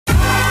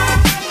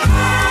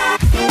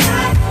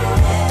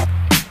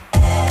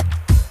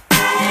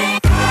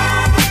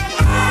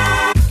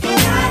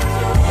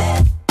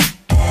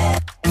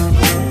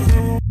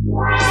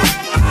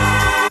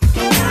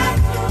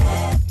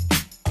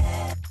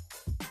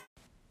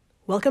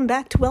Welcome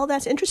back to Well,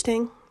 That's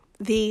Interesting,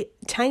 the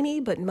tiny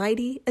but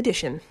mighty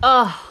edition.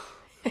 Oh,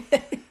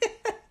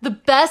 the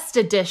best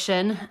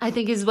edition, I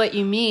think is what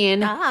you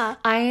mean.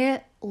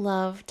 I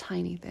love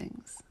tiny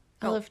things.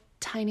 I love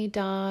tiny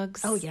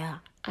dogs. Oh, yeah.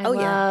 I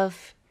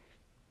love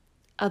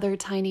other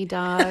tiny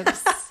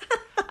dogs.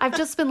 I've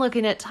just been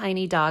looking at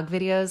tiny dog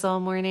videos all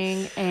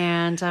morning,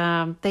 and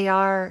they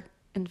are,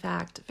 in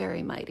fact,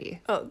 very mighty.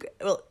 Oh, good.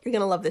 Well, you're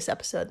going to love this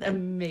episode then.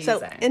 Amazing.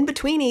 So, in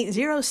betweeny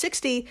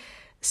 060,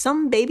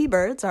 some baby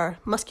birds are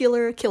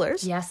muscular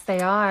killers. Yes, they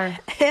are.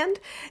 And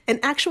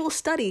an actual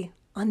study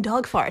on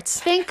dog farts.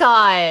 Thank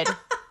God.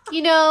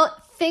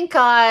 Thank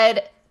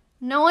God.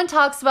 No one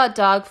talks about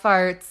dog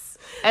farts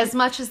as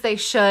much as they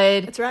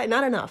should. That's right,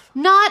 not enough.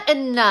 Not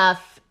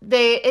enough.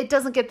 It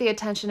doesn't get the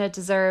attention it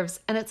deserves,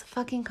 and it's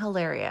fucking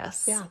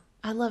hilarious. Yeah.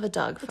 I love a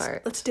dog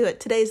fart. Let's do it.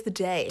 Today's the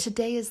day.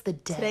 Today is the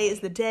day. Today is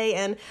the day,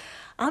 and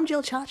I'm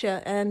Jill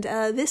Chacha, and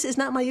this is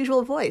not my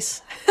usual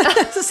voice.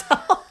 So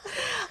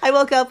I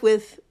woke up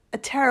with a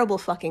terrible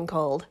fucking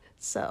cold,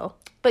 so.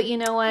 But you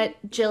know what?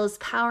 Jill is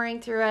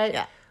powering through it.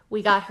 Yeah.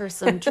 We got her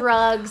some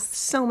drugs.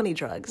 So many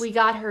drugs. We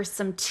got her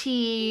some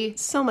tea.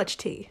 So much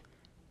tea.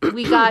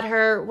 We got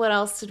her, what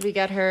else did we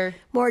get her?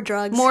 More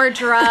drugs. More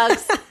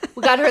drugs.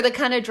 We got her the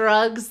kind of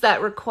drugs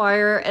that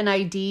require an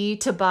ID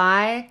to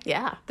buy.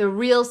 Yeah. The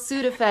real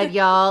Sudafed,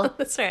 y'all.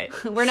 That's right.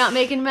 We're not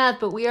making meth,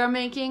 but we are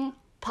making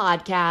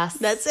podcasts.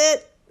 That's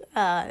it.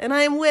 And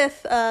I am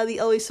with the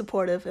always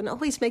supportive and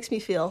always makes me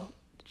feel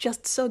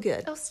just so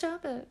good, Oh,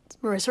 stop it.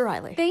 Marissa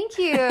Riley. Thank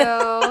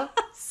you.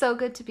 So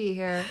good to be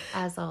here,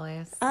 as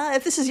always.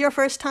 If this is your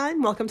first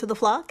time, welcome to the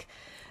flock.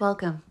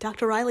 Welcome.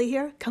 Dr. Riley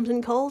here comes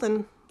in cold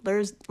and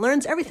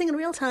learns everything in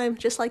real time,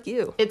 just like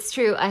you. It's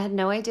true. I had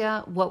no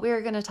idea what we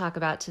were going to talk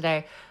about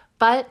today,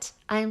 but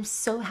I'm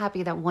so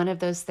happy that one of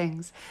those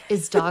things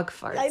is dog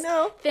farts. I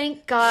know.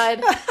 Thank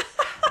God.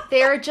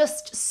 They are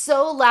just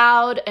so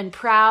loud and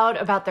proud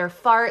about their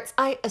farts.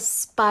 I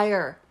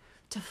aspire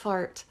to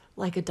fart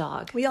like a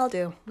dog. We all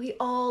do. We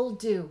all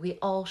do. We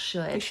all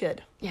should. We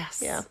should.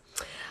 Yes. Yeah.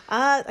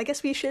 I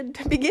guess we should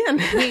begin.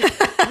 We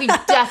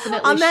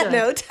definitely On that should.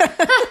 note,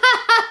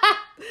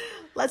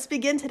 let's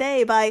begin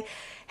today by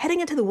heading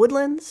into the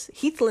woodlands,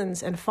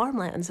 heathlands, and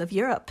farmlands of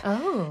Europe.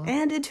 Oh.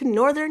 And into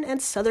northern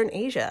and southern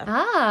Asia.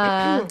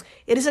 Ah.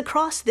 It is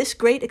across this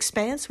great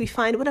expanse we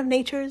find one of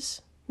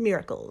nature's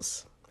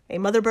miracles. A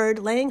mother bird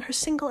laying her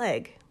single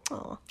egg.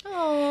 Aw.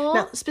 Aww.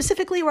 Now,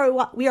 specifically,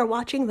 we are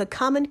watching the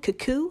common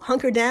cuckoo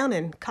hunker down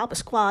and cop a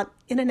squat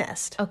in a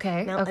nest.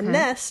 Okay, Now, okay. a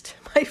nest,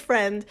 my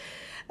friend,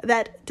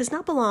 that does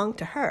not belong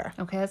to her.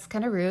 Okay, that's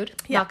kind of rude.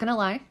 Yeah. Not going to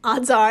lie.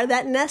 Odds are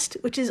that nest,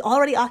 which is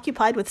already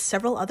occupied with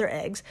several other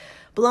eggs,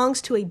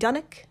 belongs to a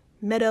dunnock,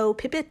 meadow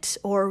pipit,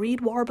 or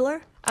reed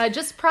warbler.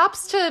 Just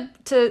props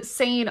to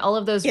saying all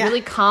of those Yeah.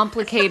 really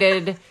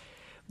complicated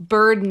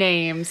bird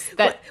names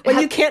that When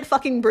you can't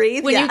fucking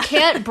breathe. when yeah. you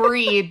can't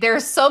breathe.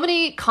 There's so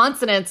many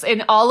consonants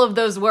in all of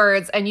those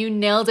words, and you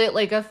nailed it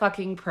like a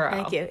fucking pro.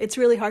 Thank you. It's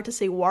really hard to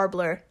say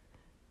warbler.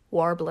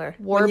 Warbler.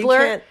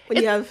 Warbler?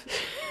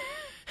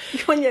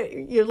 When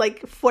you're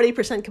like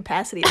 40%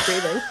 capacity of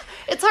breathing.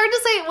 It's hard to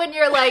say when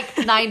you're like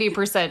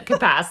 90%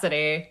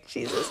 capacity.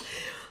 Jesus.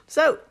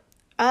 So,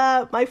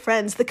 my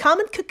friends, the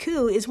common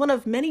cuckoo is one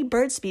of many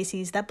bird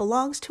species that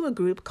belongs to a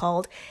group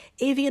called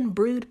avian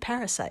brood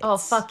parasites. Oh,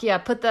 fuck yeah.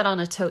 Put that on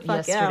a tote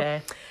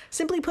yesterday. Yeah.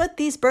 Simply put,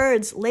 these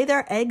birds lay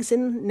their eggs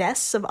in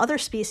nests of other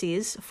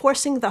species,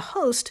 forcing the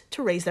host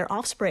to raise their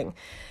offspring.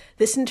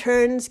 This in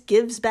turn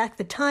gives back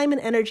the time and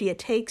energy it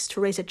takes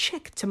to raise a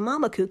chick to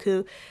mama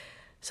cuckoo,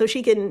 so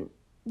she can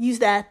use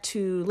that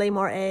to lay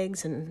more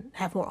eggs and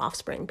have more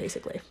offspring,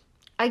 basically.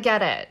 I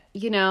get it.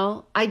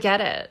 I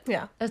get it.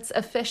 Yeah. It's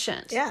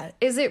efficient. Yeah.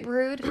 Is it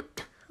rude?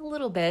 A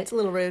little bit. It's a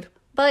little rude.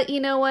 But you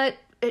know what?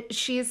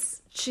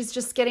 She's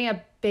just getting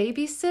a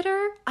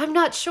babysitter? I'm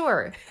not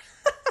sure.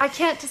 I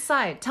can't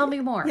decide. Tell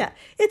me more. Yeah,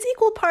 it's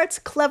equal parts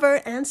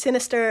clever and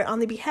sinister on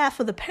the behalf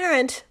of the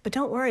parent, but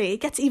don't worry, it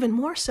gets even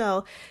more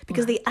so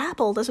because the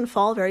apple doesn't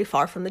fall very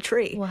far from the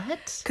tree.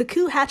 What?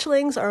 Cuckoo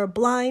hatchlings are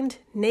blind,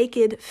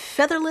 naked,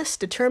 featherless,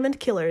 determined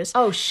killers.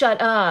 Oh,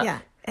 shut up. Yeah,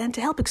 and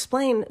to help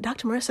explain,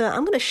 Dr. Marissa,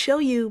 I'm going to show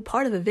you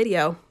part of a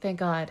video. Thank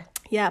God.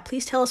 Yeah,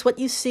 please tell us what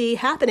you see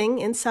happening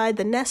inside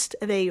the nest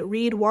of a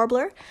reed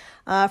warbler.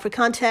 For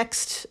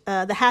context,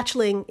 the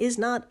hatchling is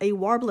not a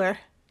warbler,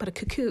 but a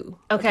cuckoo.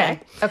 Okay.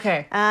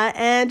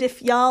 And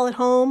if y'all at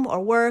home or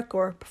work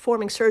or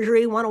performing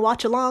surgery want to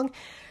watch along,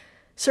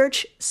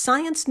 search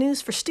Science News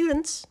for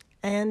Students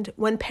and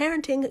When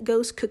Parenting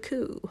Goes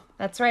Cuckoo.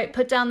 That's right.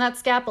 Put down that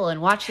scalpel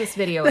and watch this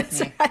video with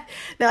me.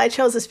 Now, I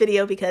chose this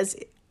video because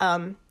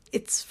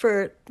it's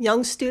for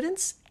young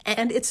students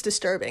and it's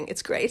disturbing.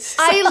 It's great.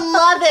 I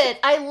love it.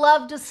 I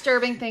love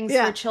disturbing things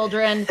Yeah. for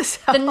children.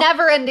 The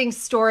never-ending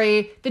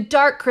story, The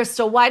Dark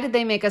Crystal. Why did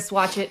they make us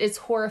watch it? It's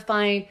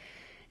horrifying.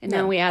 And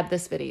then we add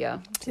this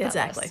video to that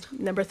Exactly. list.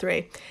 Number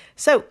 3.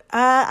 So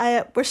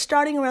we're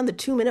starting around the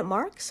 2-minute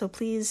mark. So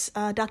please,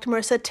 Dr.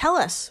 Marissa, tell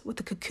us what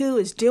the cuckoo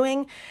is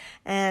doing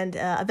and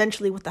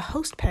eventually what the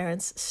host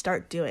parents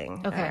start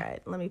doing. Okay. All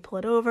right. Let me pull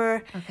it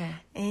over. Okay.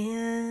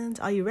 And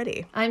are you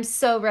ready? I'm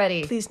so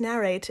ready. Please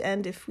narrate.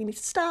 And if we need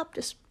to stop,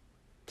 just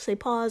say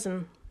pause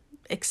and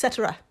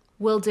etc.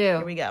 Will do.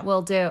 Here we go.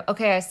 Will do.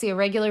 Okay, I see a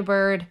regular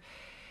bird.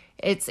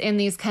 It's in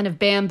these kind of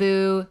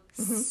bamboo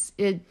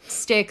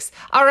sticks.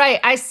 All right,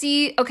 I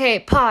see. Okay,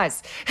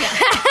 pause.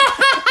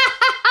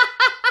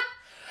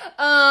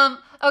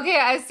 Okay,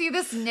 I see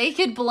this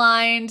naked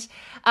blind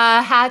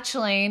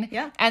hatchling.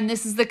 Yeah. And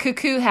this is the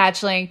cuckoo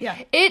hatchling. Yeah.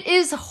 It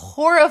is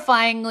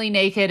horrifyingly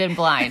naked and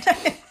blind.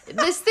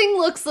 This thing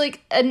looks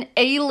like an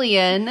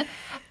alien.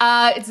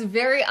 It's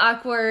very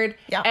awkward.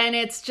 Yeah. And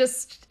it's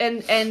just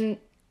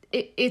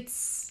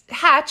it's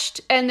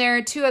hatched, and there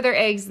are 2 other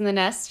eggs in the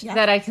nest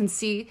that I can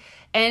see,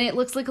 and it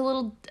looks like a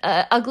little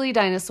ugly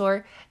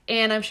dinosaur,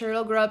 and I'm sure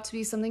it'll grow up to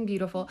be something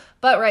beautiful,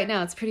 but right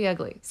now it's pretty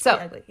ugly. So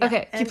Ugly, yeah. okay,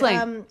 keep And,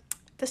 playing.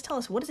 just tell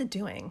us, what is it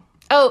doing?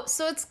 Oh,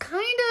 so it's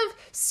kind of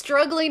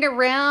struggling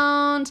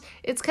around.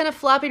 It's kind of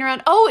flopping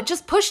around. Oh, it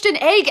just pushed an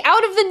egg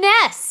out of the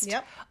nest.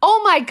 Yep.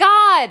 Oh my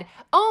God.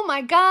 Oh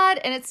my God.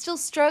 And it's still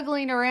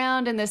struggling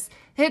around in this,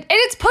 and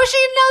it's pushing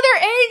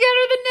another egg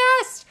out of the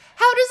nest.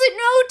 How does it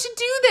know to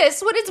do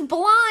this when it's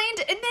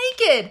blind and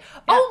naked?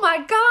 Oh my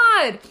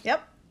God.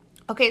 Yep.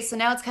 Okay, so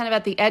now it's kind of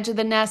at the edge of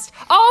the nest.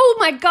 Oh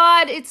my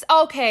God. It's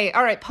okay.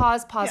 All right,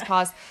 pause.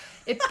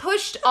 It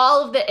pushed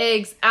all of the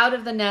eggs out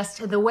of the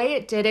nest, and the way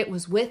it did it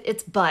was with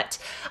its butt.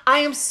 I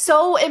am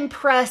so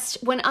impressed.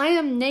 When I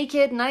am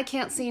naked and I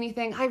can't see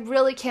anything, I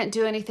really can't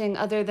do anything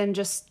other than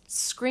just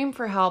scream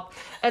for help.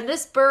 And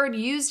this bird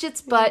used its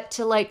butt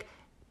to like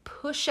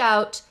push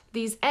out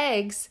these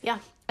eggs Yeah.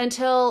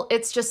 until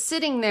it's just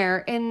sitting there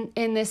in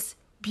this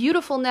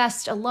beautiful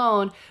nest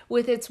alone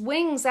with its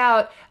wings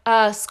out,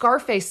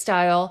 Scarface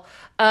style,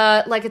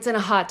 like it's in a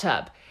hot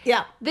tub.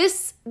 Yeah.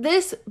 This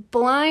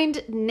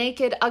blind,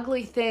 naked,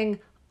 ugly thing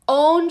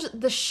owned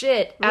the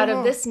shit out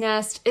of this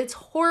nest. It's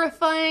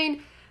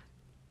horrifying,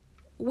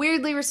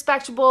 weirdly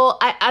respectable.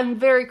 I'm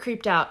very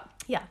creeped out.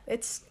 Yeah.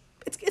 It's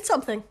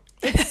something.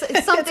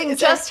 It's something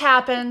just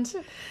happened.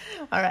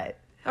 All right.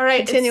 All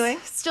right. Continuing.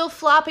 It's still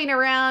flopping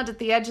around at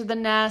the edge of the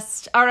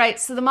nest. All right.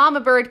 So the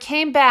mama bird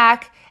came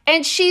back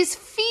and she's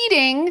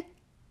feeding.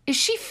 Is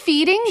she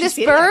feeding this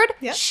feeding it. bird?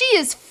 Yep. She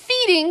is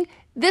feeding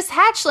this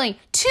hatchling.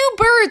 2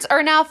 birds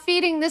are now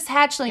feeding this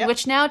hatchling, Yep.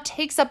 which now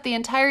takes up the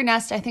entire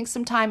nest. I think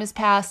some time has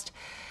passed.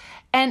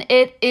 And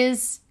it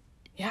is,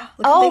 Yeah.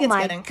 Look how oh big it's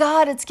my getting.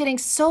 God, it's getting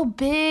so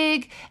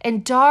big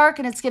and dark,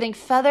 and it's getting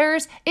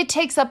feathers. It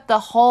takes up the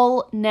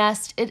whole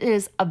nest. It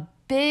is a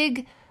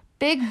big,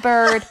 big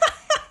bird.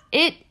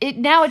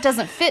 Now it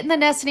doesn't fit in the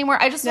nest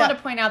anymore. I just want to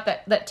point out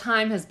that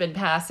time has been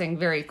passing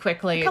very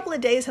quickly. A couple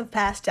of days have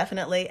passed,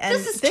 definitely. And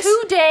This is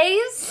 2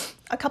 days?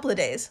 A couple of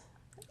days.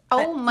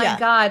 Oh my yeah.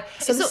 God.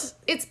 So So, this-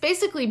 it's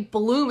basically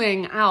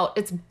blooming out.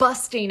 It's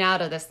busting out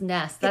of this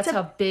nest. That's a-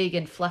 how big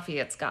and fluffy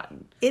it's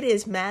gotten. It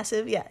is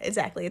massive. Yeah,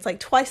 exactly. It's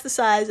like twice the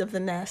size of the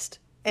nest.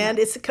 And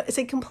it's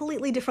a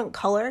completely different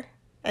color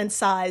and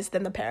size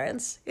than the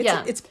parents.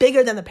 It's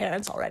bigger than the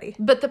parents already.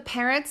 But the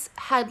parents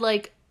had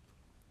like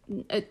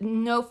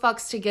no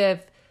fucks to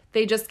give.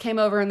 They just came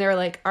over and they were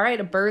like, all right,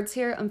 a bird's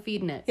here. I'm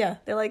feeding it. Yeah,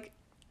 they're like,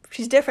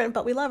 she's different,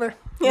 but we love her.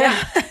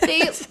 Yeah.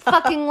 They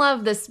fucking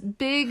love this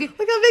big,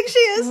 Look how big she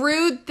is.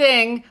 rude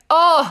thing.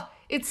 Oh,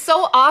 it's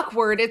so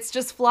awkward. It's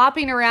just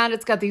flopping around.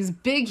 It's got these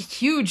big,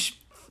 huge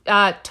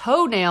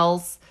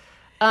toenails.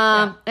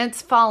 And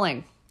it's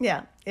falling.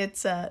 Yeah,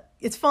 it's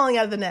falling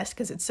out of the nest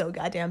because it's so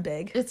goddamn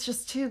big. It's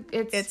just too,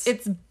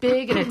 it's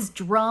big and it's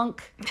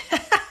drunk.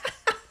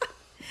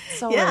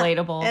 So Yeah,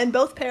 relatable. and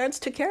both parents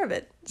took care of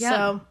it.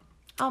 Yeah.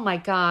 Oh my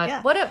God.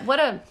 Yeah. What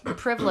a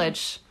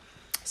privilege.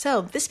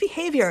 So this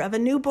behavior of a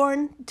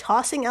newborn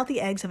tossing out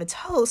the eggs of its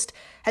host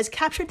has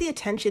captured the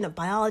attention of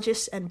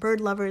biologists and bird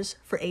lovers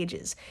for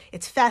ages.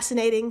 It's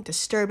fascinating,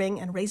 disturbing,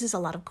 and raises a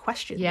lot of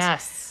questions.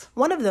 Yes.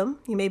 One of them,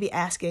 you may be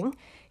asking,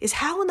 is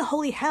how in the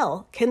holy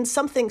hell can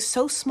something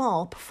so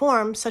small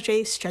perform such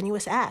a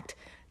strenuous act?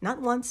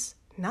 Not once,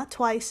 not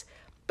twice,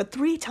 but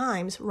 3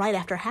 times right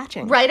after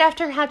hatching. Right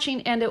after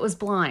hatching, and it was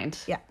blind.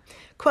 Yeah.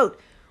 Quote,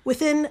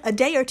 within a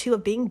day or 2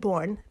 of being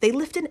born, they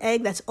lift an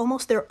egg that's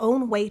almost their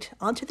own weight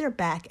onto their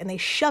back and they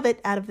shove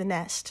it out of the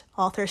nest.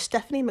 Author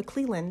Stephanie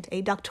McClelland,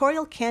 a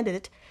doctoral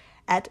candidate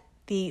at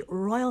the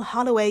Royal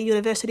Holloway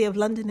University of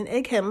London in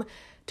Egham,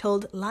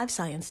 told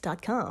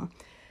LiveScience.com.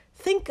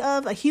 Think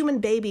of a human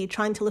baby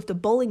trying to lift a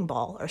bowling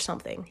ball or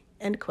something.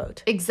 End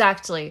quote.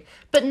 Exactly.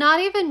 But not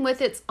even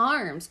with its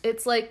arms.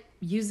 It's like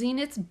using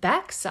its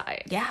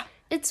backside. Yeah.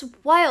 It's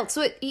wild.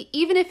 So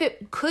even if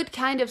it could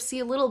kind of see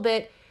a little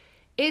bit,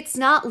 it's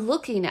not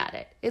looking at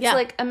it. It's Yeah.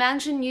 like,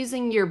 imagine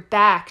using your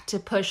back to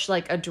push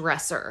like a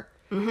dresser.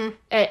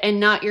 And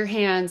not your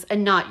hands,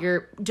 and not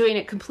your doing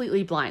it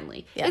completely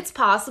blindly. Yeah. It's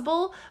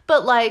possible,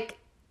 but like,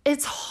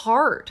 it's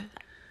hard.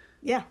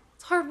 Yeah.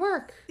 It's hard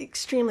work.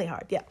 Extremely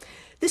hard, yeah.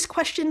 This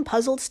question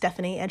puzzled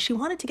Stephanie, and she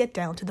wanted to get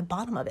down to the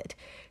bottom of it.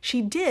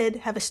 She did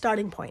have a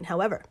starting point,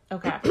 however.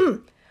 Okay.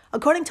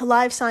 According to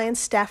Live Science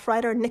staff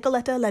writer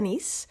Nicoletta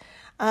Lanise,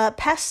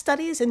 past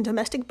studies in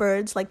domestic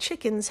birds like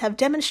chickens have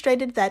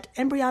demonstrated that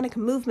embryonic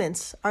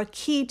movements are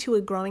key to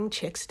a growing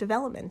chick's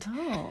development.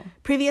 Oh.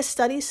 Previous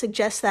studies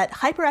suggest that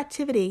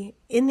hyperactivity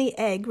in the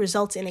egg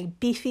results in a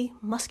beefy,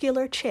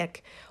 muscular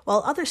chick,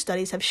 while other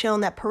studies have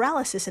shown that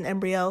paralysis in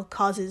embryo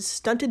causes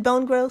stunted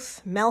bone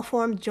growth,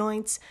 malformed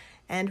joints,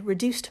 and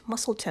reduced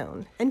muscle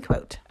tone. End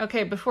quote.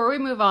 Okay, before we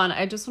move on,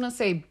 I just want to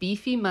say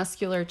beefy,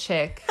 muscular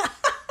chick.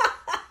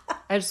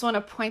 I just want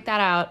to point that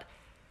out.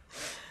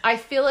 I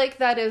feel like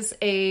that is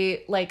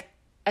I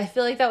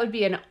feel like that would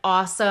be an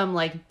awesome,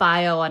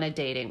 bio on a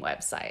dating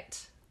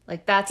website.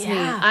 That's me.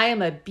 I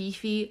am a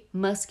beefy,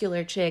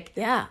 muscular chick.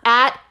 Yeah.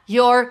 At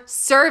your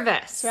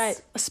service. That's right.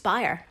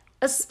 Aspire.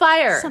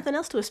 Aspire. Something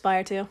else to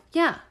aspire to.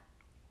 Yeah.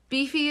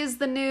 Beefy is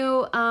the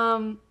new,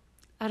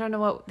 I don't know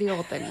what the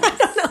old thing was. I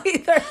don't know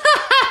either.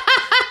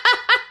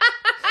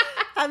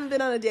 I haven't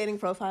been on a dating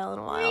profile in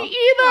a while. Me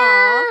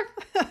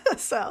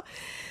either.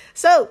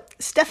 So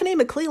Stephanie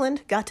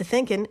McClelland got to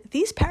thinking,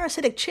 these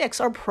parasitic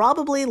chicks are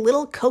probably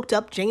little coked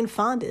up Jane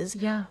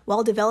Fondas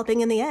while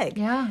developing in the egg.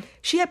 Yeah.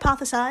 She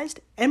hypothesized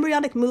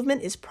embryonic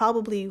movement is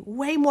probably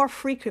way more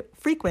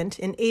frequent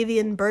in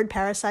avian bird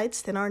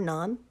parasites than our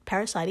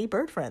non-parasite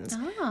bird friends.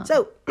 Oh.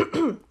 So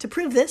to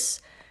prove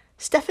this,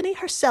 Stephanie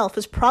herself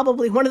is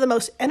probably one of the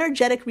most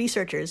energetic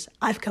researchers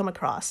I've come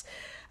across.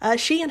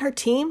 She and her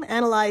team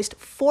analyzed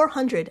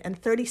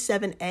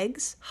 437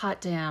 eggs. Hot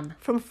damn.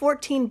 From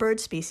 14 bird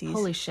species.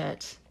 Holy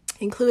shit.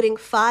 Including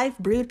 5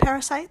 brood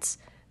parasites,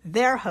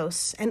 their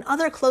hosts, and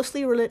other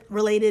closely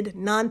related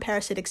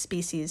non-parasitic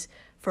species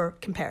for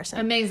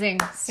comparison. Amazing.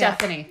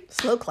 Stephanie. Yeah.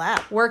 Slow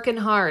clap. Working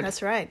hard.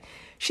 That's right.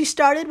 She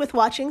started with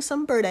watching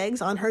some bird eggs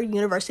on her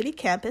university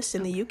campus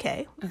in the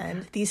UK,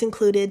 and these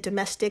included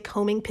domestic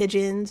homing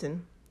pigeons,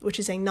 which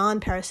is a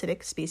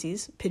non-parasitic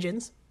species,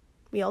 pigeons.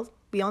 We all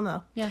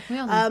know. Yeah, we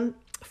all know.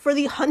 For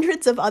the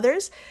hundreds of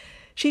others,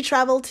 she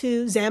traveled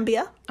to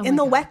Zambia in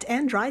the wet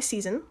and dry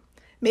season,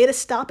 made a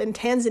stop in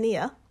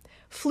Tanzania,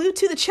 flew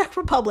to the Czech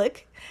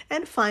Republic,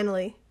 and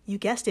finally, you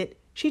guessed it,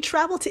 she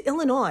traveled to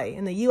Illinois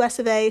in the US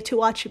of A to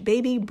watch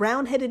baby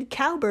brown-headed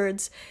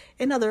cowbirds,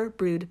 another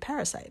brood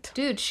parasite.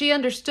 Dude, she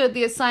understood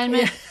the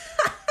assignment.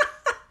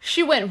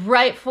 She went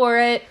right for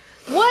it.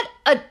 What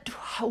a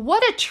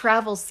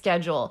travel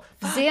schedule.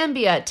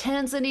 Zambia,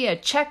 Tanzania,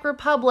 Czech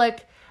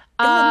Republic,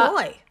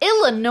 Illinois?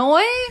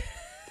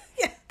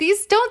 Yeah.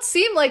 These don't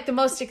seem like the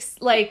most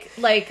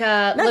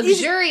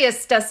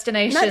luxurious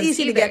destinations. Not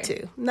easy either. to get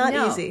to. Not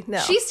easy. No.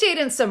 She stayed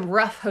in some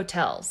rough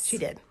hotels. She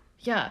did.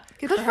 Yeah.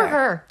 Good for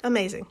her.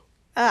 Amazing.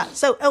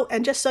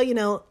 And just so you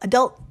know,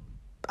 adult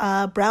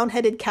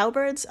brown-headed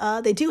cowbirds,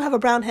 they do have a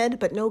brown head,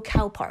 but no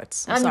cow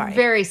parts. I'm sorry.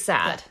 Very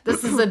sad.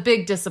 This is a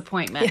big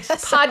disappointment.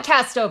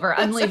 Podcast over.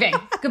 I'm leaving.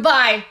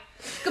 Goodbye.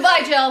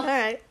 Goodbye, Jill. All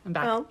right. I'm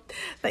back. Well,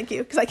 thank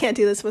you, because I can't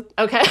do this with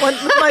my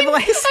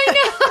voice. I know.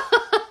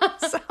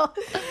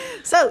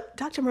 So,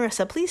 Dr.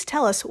 Marissa, please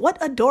tell us what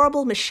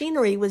adorable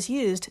machinery was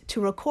used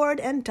to record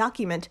and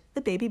document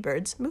the baby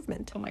bird's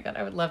movement. Oh my God,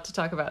 I would love to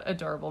talk about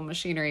adorable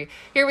machinery.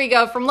 Here we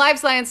go. From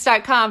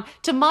livescience.com.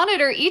 To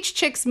monitor each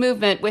chick's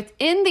movement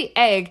within the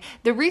egg,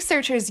 the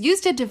researchers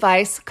used a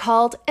device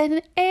called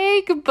an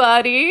egg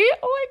buddy.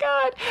 Oh my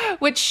God.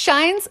 Which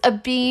shines a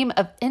beam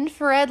of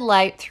infrared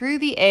light through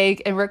the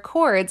egg and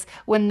records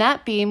when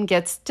that beam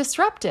gets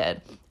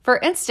disrupted. For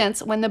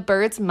instance, when the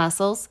bird's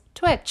muscles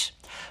twitch.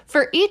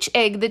 For each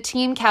egg, the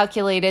team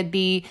calculated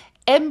the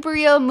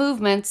embryo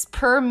movements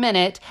per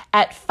minute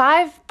at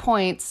 5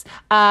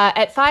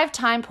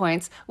 time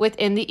points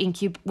within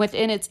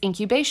its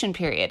incubation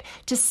period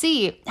to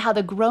see how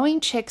the growing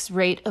chick's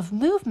rate of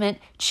movement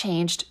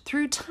changed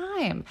through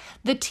time.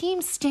 The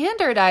team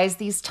standardized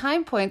these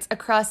time points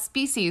across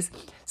species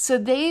so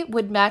they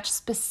would match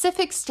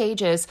specific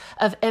stages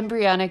of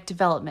embryonic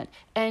development.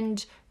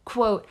 And,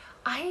 quote,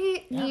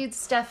 I need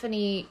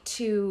Stephanie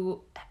to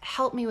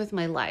help me with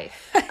my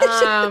life.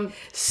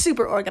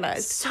 Super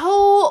organized.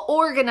 So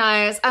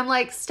organized. I'm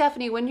like,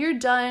 Stephanie, when you're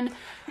done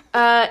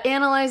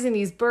analyzing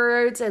these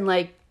birds and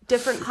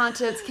different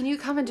continents, can you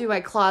come and do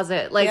my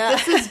closet?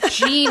 This is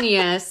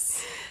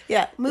genius.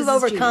 Yeah, move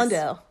over,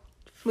 condo.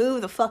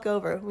 Move the fuck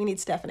over. We need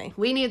Stephanie.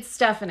 We need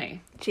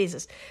Stephanie.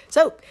 Jesus.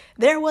 So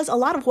there was a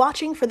lot of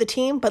watching for the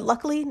team, but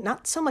luckily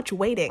not so much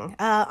waiting.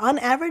 On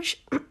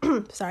average,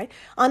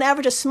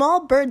 a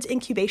small bird's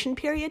incubation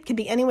period can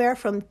be anywhere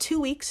from 2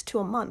 weeks to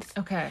a month.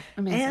 Okay,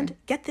 amazing. And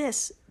get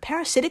this,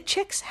 parasitic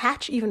chicks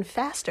hatch even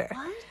faster.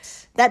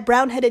 What? That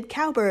brown-headed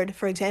cowbird,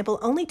 for example,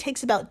 only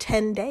takes about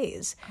 10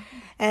 days.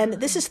 And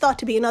this is thought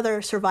to be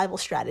another survival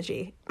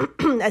strategy,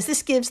 as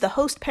this gives the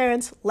host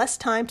parents less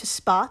time to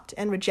spot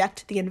and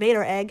reject the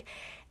invader egg,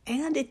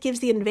 and it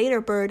gives the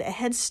invader bird a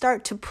head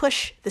start to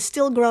push the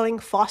still-growing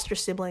foster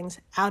siblings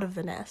out of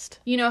the nest.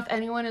 You know, if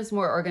anyone is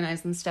more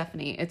organized than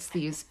Stephanie, it's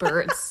these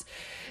birds.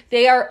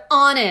 They are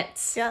on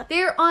it. Yeah.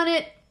 They're on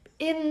it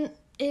in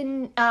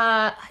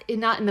not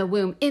in the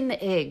womb, in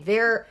the egg.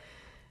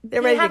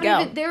 They're ready to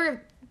go.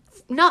 They're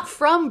not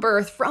from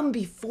birth, from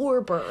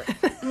before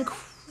birth.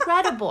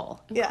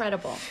 Incredible.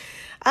 Incredible.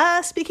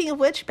 Speaking of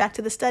which, back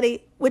to the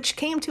study, which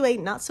came to a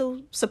not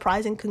so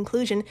surprising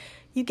conclusion.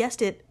 You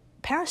guessed it.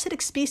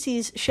 Parasitic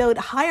species showed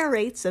higher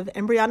rates of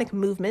embryonic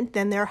movement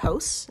than their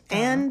hosts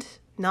and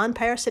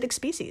non-parasitic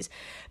species.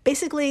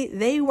 Basically,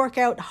 they work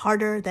out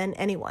harder than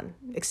anyone,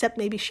 except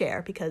maybe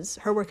Cher, because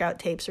her workout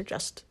tapes are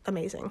just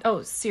amazing.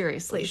 Oh,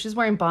 seriously. She's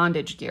wearing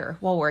bondage gear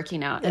while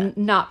working out and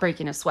not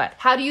breaking a sweat.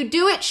 How do you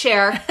do it,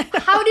 Cher?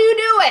 How do you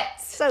do it?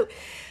 So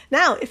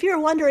now, if you're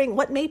wondering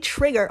what may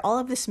trigger all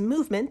of this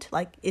movement,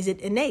 like is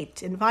it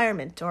innate,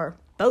 environment, or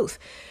both?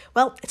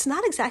 Well, it's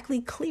not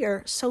exactly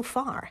clear so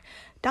far.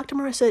 Dr.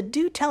 Marissa,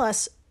 do tell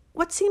us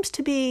what seems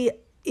to be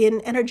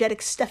in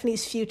energetic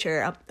Stephanie's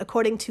future,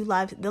 according to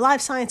the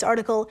Live Science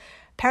article,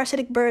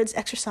 parasitic birds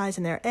exercise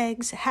in their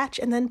eggs, hatch,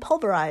 and then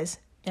pulverize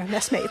their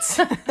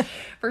nestmates.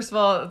 First of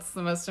all, it's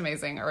the most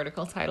amazing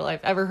article title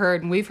I've ever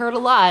heard, and we've heard a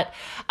lot.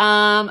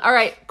 All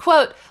right,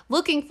 quote,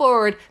 looking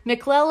forward,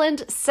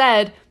 McClelland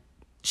said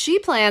she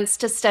plans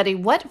to study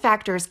what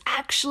factors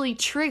actually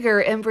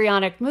trigger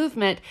embryonic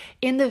movement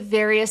in the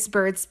various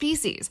bird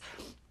species.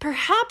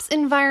 Perhaps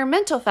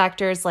environmental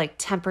factors like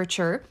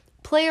temperature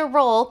play a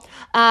role,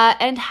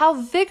 and how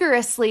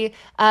vigorously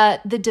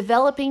the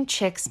developing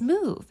chicks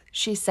move,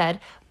 she said.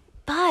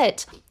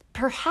 But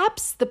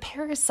perhaps the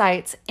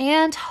parasites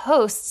and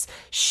hosts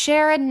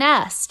share a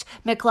nest.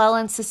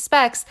 McClelland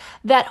suspects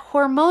that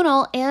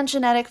hormonal and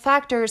genetic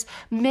factors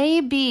may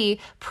be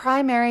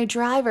primary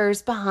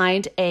drivers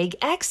behind egg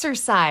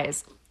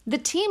exercise. The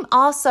team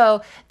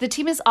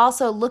is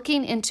also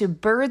looking into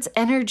birds'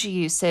 energy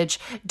usage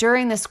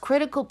during this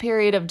critical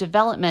period of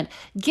development,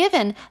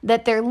 given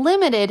that they're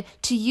limited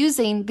to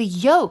using the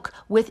yolk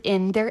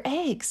within their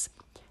eggs.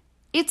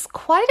 It's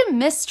quite a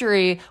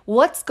mystery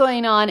what's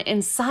going on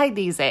inside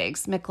these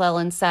eggs,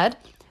 McClelland said.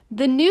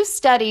 The new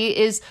study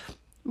is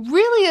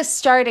really a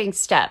starting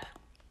step.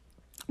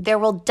 There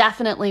will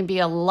definitely be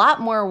a lot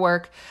more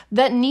work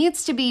that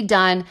needs to be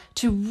done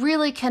to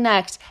really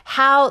connect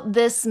how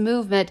this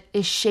movement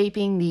is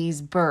shaping these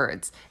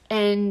birds.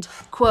 And,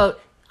 quote,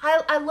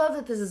 I love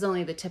that this is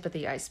only the tip of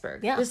the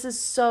iceberg. Yeah. This is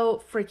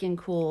so freaking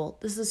cool.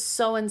 This is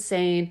so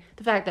insane.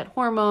 The fact that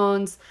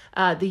hormones,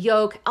 the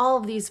yolk, all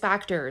of these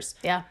factors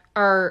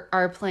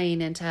are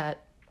playing into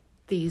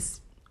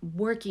these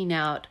working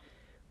out,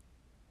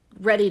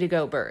 ready to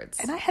go birds.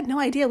 And I had no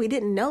idea. We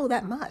didn't know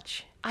that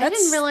much. I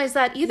didn't realize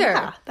that either.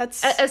 Yeah,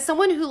 as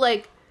someone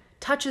who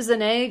touches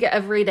an egg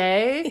every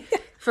day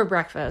for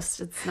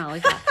breakfast. It's not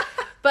like that.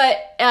 But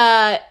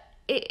I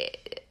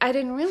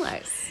didn't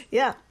realize.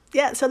 Yeah.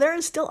 So there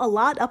is still a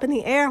lot up in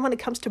the air when it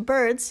comes to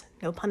birds,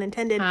 no pun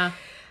intended.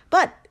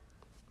 But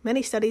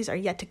many studies are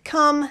yet to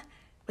come.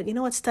 But you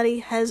know what study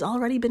has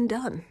already been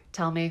done?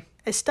 Tell me.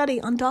 A study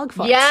on dog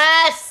farts.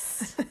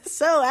 Yes!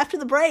 So after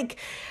the break,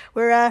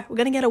 we're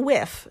going to get a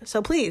whiff.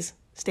 So please,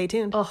 stay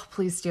tuned. Oh,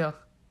 please do.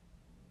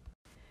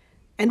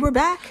 And we're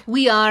back.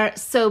 We are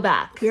so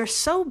back. We are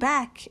so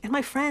back. And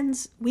my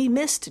friends, we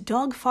missed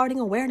Dog Farting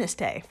Awareness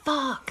Day.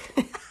 Fuck.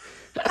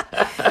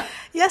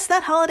 Yes,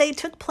 that holiday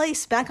took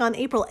place back on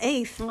April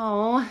 8th.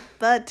 Oh.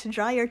 But to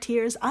dry your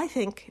tears, I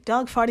think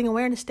Dog Farting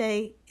Awareness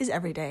Day is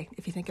every day,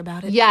 if you think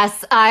about it.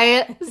 Yes,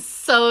 I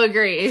so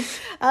agree.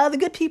 The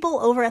good people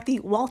over at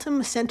the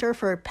Waltham Center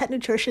for Pet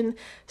Nutrition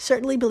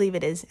certainly believe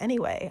it is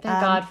anyway.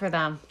 Thank God for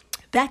them.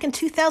 Back in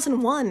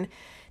 2001,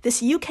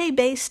 this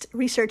UK-based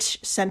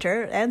research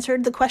center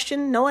answered the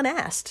question no one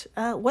asked.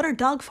 What are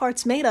dog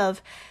farts made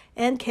of,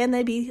 and can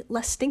they be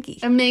less stinky?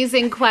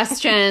 Amazing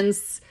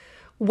questions.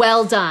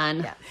 Well done.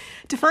 Yeah.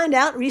 To find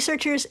out,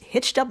 researchers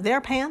hitched up their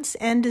pants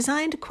and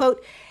designed,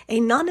 quote, a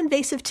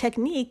non-invasive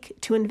technique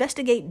to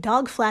investigate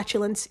dog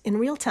flatulence in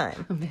real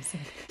time.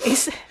 Amazing.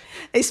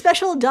 A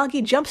special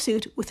doggy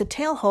jumpsuit with a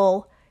tail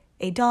hole,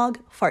 a dog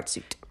fart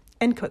suit,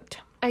 end quote.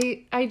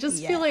 I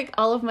just feel like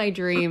all of my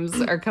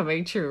dreams are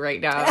coming true right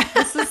now.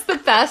 This is the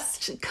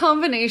best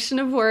combination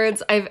of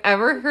words I've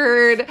ever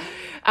heard.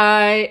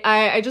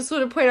 I just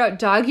want to point out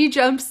doggy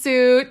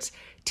jumpsuit,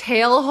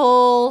 tail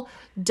hole,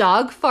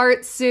 dog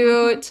fart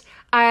suit.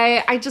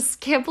 I just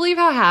can't believe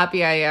how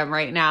happy I am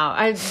right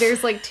now.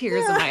 There's like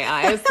tears in my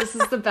eyes. This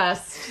is the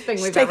best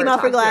thing we've ever taking off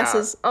her talked about.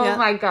 glasses. Oh Yeah.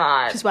 my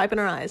God. She's wiping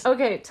her eyes.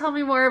 Okay, tell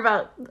me more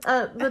about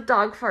the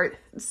dog fart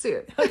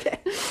suit. Okay.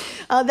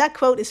 That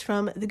quote is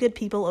from the good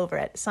people over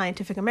at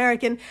Scientific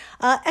American.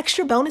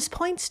 Extra bonus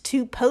points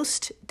to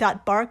post.bark.co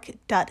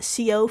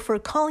for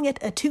calling it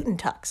a toot and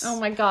tux. Oh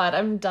my God,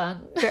 I'm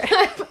done.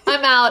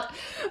 I'm out.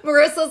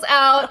 Marissa's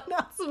out. No.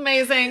 It's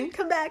amazing.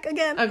 Come back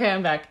again. Okay,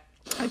 I'm back.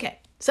 Okay.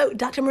 So,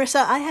 Dr.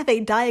 Marissa, I have a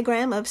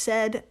diagram of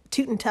said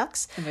toot and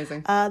tux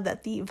Amazing.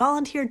 That the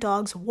volunteer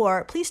dogs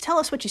wore. Please tell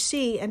us what you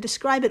see and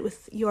describe it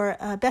with your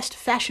best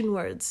fashion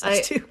words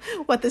as to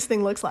what this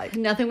thing looks like.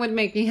 Nothing would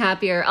make me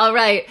happier. All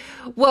right.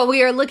 What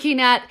we are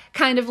looking at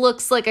kind of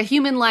looks like a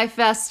human life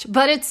vest,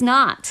 but it's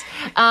not.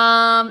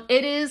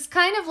 It is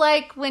kind of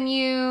like when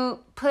you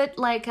put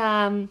like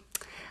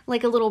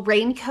like a little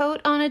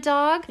raincoat on a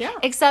dog. Yeah.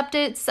 Except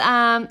it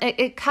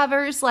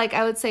covers, like,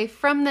 I would say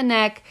from the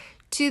neck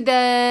to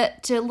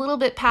a little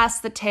bit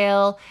past the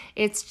tail.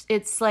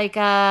 It's like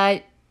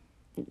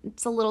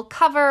it's a little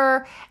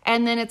cover,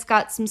 and then it's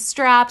got some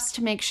straps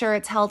to make sure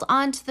it's held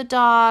onto the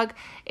dog.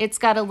 It's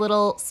got a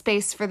little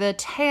space for the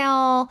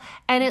tail,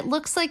 and it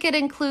looks like it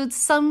includes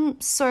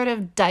some sort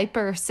of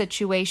diaper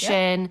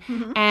situation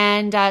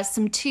and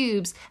some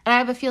tubes. And I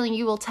have a feeling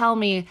you will tell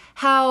me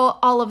how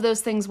all of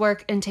those things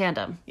work in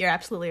tandem. You're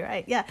absolutely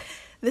right. Yeah.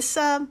 This,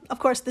 of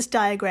course, this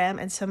diagram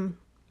and some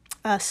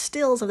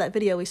stills of that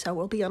video we saw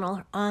will be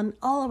on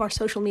all of our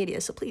social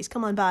media. So please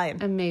come on by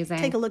and Amazing.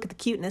 Take a look at the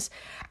cuteness.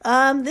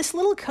 This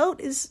little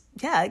coat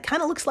it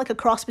kind of looks like a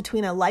cross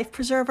between a life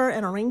preserver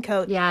and a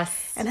raincoat.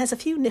 Yes. And has a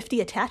few nifty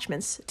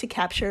attachments to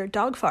capture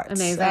dog farts.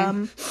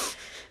 Amazing.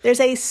 There's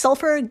a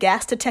sulfur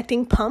gas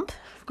detecting pump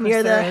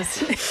near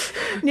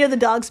the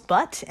dog's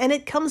butt, and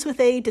it comes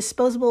with a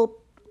disposable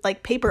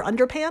paper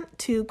underpant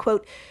to,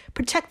 quote,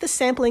 protect the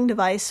sampling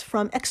device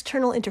from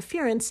external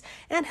interference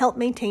and help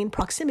maintain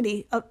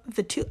proximity of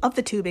the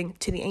tubing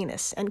to the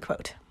anus, end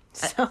quote.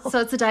 So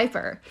it's a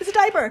diaper. It's a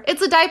diaper.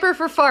 It's a diaper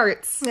for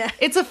farts. Yeah.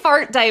 It's a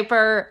fart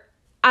diaper.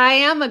 I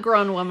am a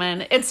grown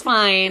woman. It's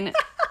fine.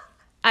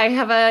 I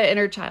have an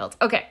inner child.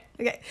 Okay.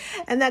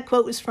 And that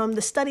quote was from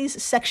the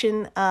studies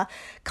section,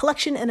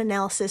 collection and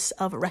analysis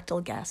of rectal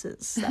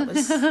gases. That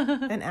was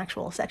an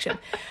actual section.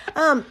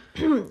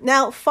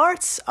 Now,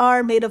 farts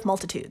are made of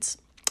multitudes,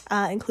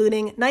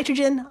 including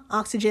nitrogen,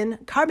 oxygen,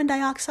 carbon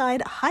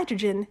dioxide,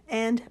 hydrogen,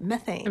 and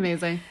methane.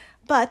 Amazing.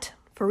 But,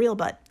 for real,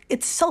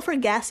 it's sulfur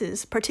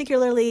gases,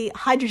 particularly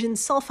hydrogen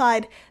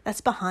sulfide,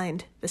 that's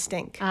behind the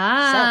stink. So,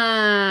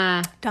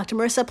 Dr.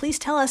 Marissa, please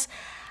tell us,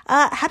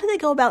 how do they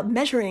go about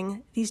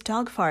measuring these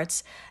dog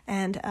farts?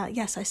 And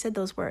yes, I said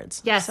those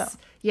words. Yes, so.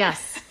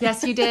 yes,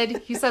 you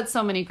did. You said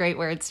so many great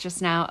words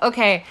just now.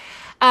 Okay.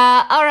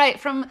 All right.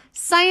 From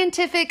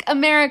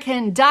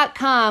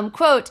scientificamerican.com,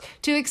 quote,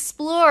 to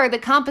explore the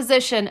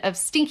composition of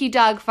stinky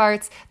dog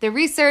farts, the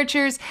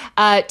researchers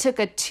took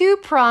a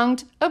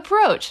two-pronged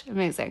approach.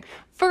 Amazing.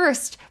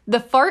 First, the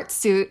fart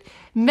suit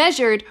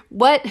measured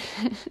what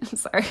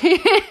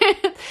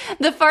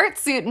the fart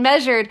suit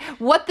measured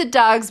what the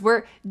dogs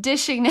were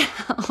dishing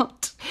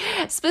out,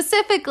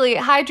 specifically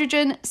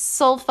hydrogen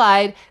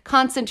sulfide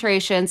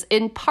concentrations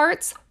in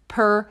parts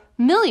per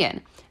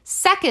million.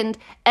 Second,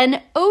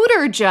 an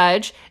odor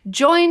judge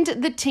joined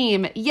the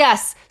team.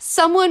 Yes,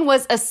 someone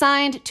was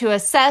assigned to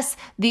assess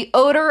the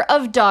odor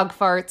of dog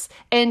farts,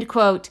 end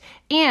quote.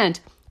 And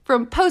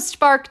from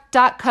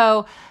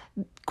postbark.co,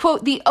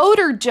 quote, the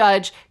odor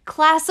judge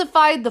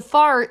classified the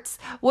farts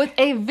with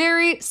a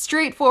very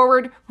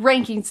straightforward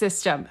ranking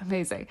system.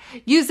 Amazing.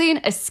 Using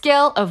a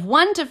scale of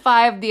 1 to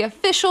 5, the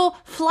official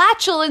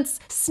flatulence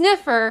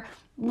sniffer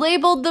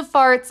labeled the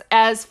farts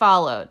as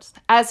follows.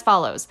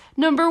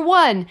 Number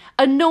 1,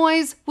 a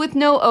noise with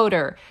no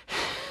odor.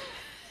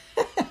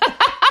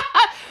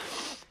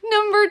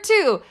 Number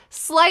 2,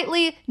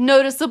 slightly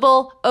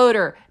noticeable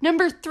odor.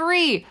 Number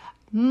 3,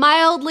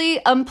 mildly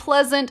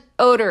unpleasant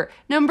odor.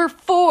 Number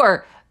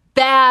 4,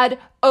 bad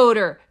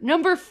odor.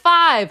 Number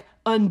 5,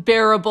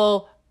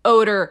 unbearable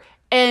odor.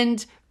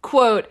 End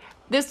quote.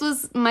 This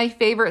was my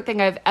favorite thing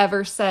I've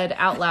ever said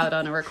out loud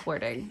on a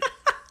recording.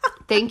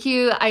 Thank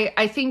you.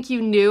 I think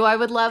you knew I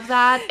would love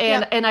that,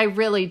 and I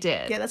really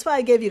did. Yeah, that's why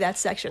I gave you that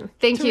section.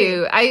 Thank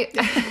you.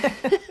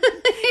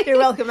 You're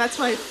welcome. That's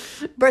my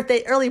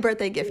early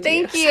birthday gift.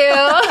 Thank you.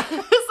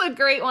 It's a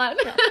great one.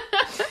 Yeah.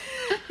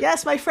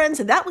 Yes, my friends,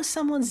 that was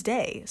someone's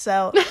day.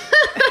 So,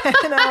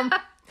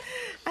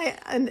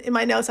 and in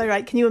my notes I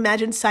write, can you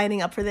imagine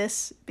signing up for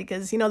this?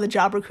 Because, the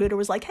job recruiter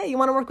was like, hey, you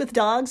want to work with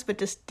dogs, but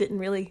just didn't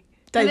really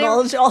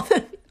divulge all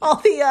the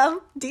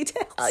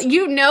details.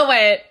 You know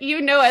it.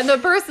 And the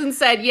person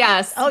said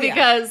yes,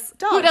 because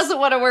who doesn't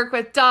want to work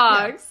with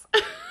dogs?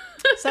 Yeah.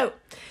 So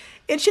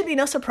it should be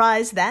no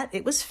surprise that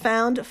it was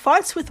found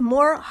farts with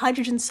more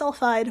hydrogen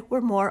sulfide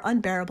were more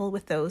unbearable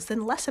with those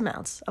than less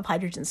amounts of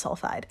hydrogen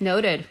sulfide.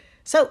 Noted.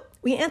 So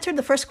we answered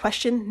the first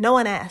question no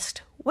one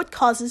asked. What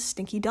causes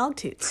stinky dog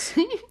toots?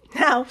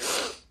 Now,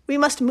 we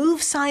must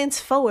move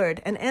science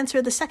forward and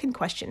answer the second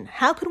question.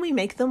 How can we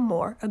make them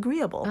more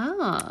agreeable?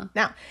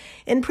 Now,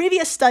 in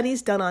previous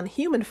studies done on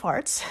human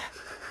farts,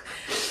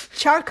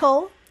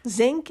 charcoal,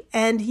 zinc,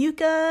 and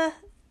yucca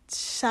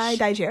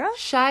Shai-Digera?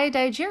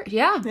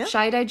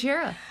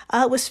 Shai-Digera.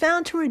 Was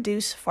found to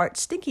reduce fart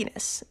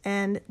stinkiness.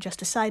 And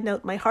just a side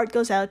note, my heart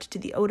goes out to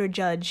the odor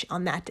judge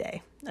on that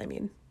day. I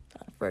mean,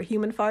 for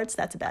human farts,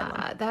 that's a bad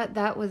one.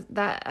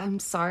 I'm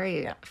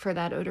sorry for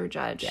that odor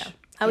judge. Yeah.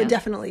 I would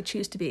definitely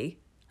choose to be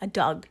a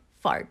dog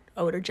fart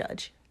odor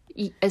judge.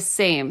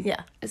 Same.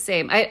 Yeah.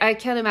 Same. I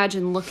can't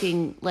imagine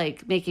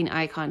making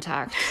eye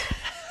contact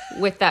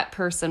with that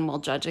person while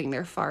judging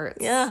their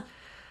farts. Yeah.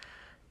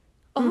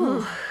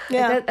 Oh,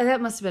 yeah.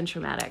 That must have been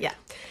traumatic. Yeah.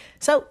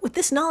 So with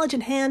this knowledge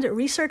in hand,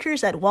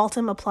 researchers at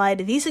Waltham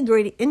applied these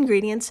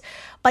ingredients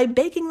by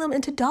baking them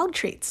into dog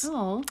treats.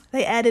 Oh.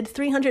 They added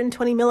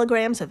 320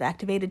 milligrams of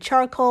activated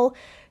charcoal,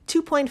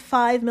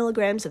 2.5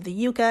 milligrams of the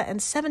yucca,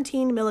 and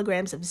 17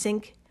 milligrams of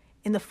zinc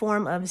in the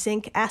form of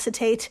zinc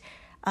acetate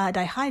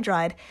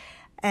dihydride.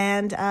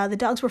 And the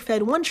dogs were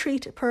fed 1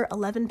 treat per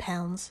 11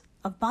 pounds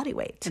of body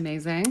weight.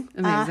 Amazing.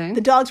 Amazing.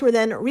 The dogs were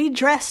then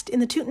redressed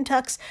in the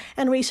Tuntux,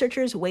 and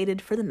researchers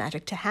waited for the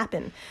magic to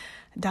happen.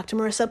 Dr.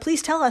 Marissa,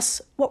 please tell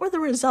us, what were the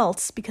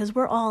results? Because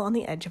we're all on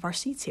the edge of our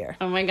seats here.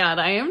 Oh my God,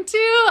 I am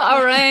too.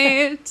 All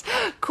right.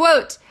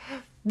 Quote,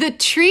 the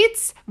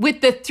treats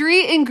with the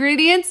 3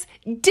 ingredients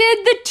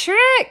did the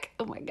trick.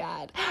 Oh my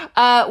God.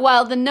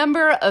 While the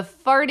number of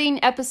farting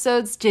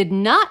episodes did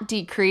not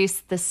decrease,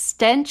 the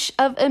stench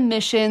of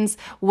emissions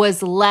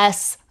was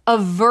less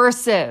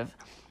aversive.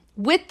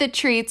 With the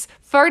treats,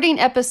 farting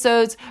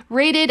episodes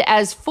rated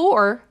as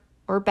 4,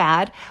 or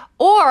bad,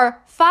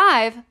 or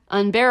 5,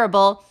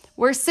 unbearable,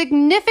 were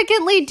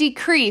significantly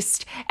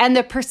decreased, and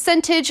the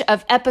percentage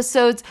of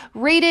episodes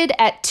rated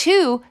at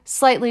 2,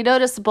 slightly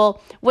noticeable,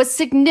 was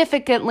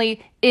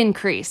significantly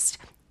increased.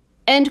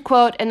 End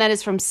quote, and that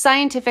is from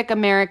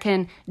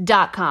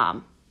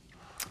scientificamerican.com.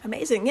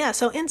 Amazing. Yeah,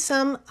 so in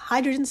sum,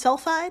 hydrogen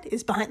sulfide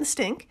is behind the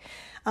stink.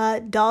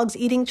 Dogs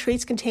eating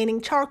treats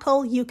containing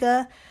charcoal,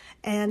 yucca,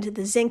 and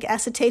the zinc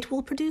acetate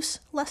will produce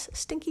less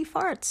stinky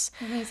farts.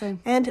 Amazing.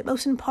 And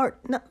most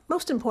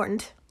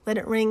important, let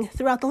it ring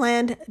throughout the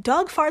land,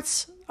 dog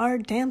farts are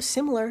damn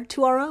similar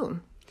to our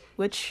own,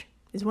 which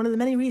is one of the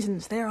many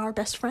reasons they're our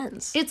best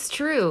friends. It's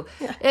true.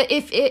 Yeah.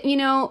 If it, you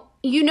know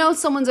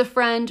someone's a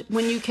friend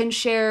when you can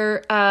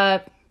share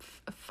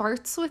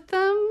farts with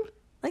them.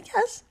 I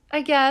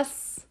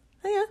guess.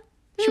 Oh,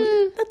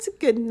 yeah. That's a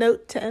good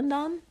note to end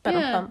on.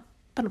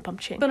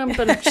 Ba-dum-bum-ching.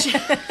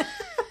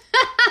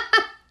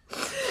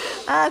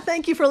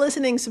 Thank you for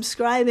listening,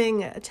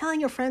 subscribing,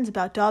 telling your friends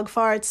about dog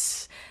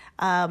farts,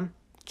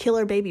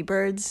 killer baby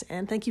birds,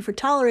 and thank you for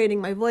tolerating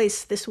my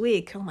voice this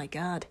week. Oh my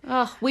God.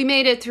 Oh, we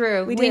made it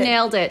through. We did.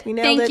 nailed it.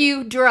 Thank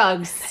you,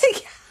 drugs.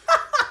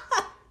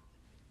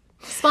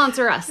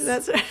 Sponsor us.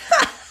 That's right.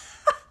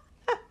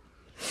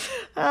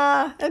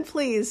 And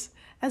please,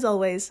 as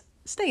always,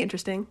 stay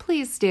interesting.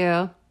 Please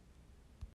do.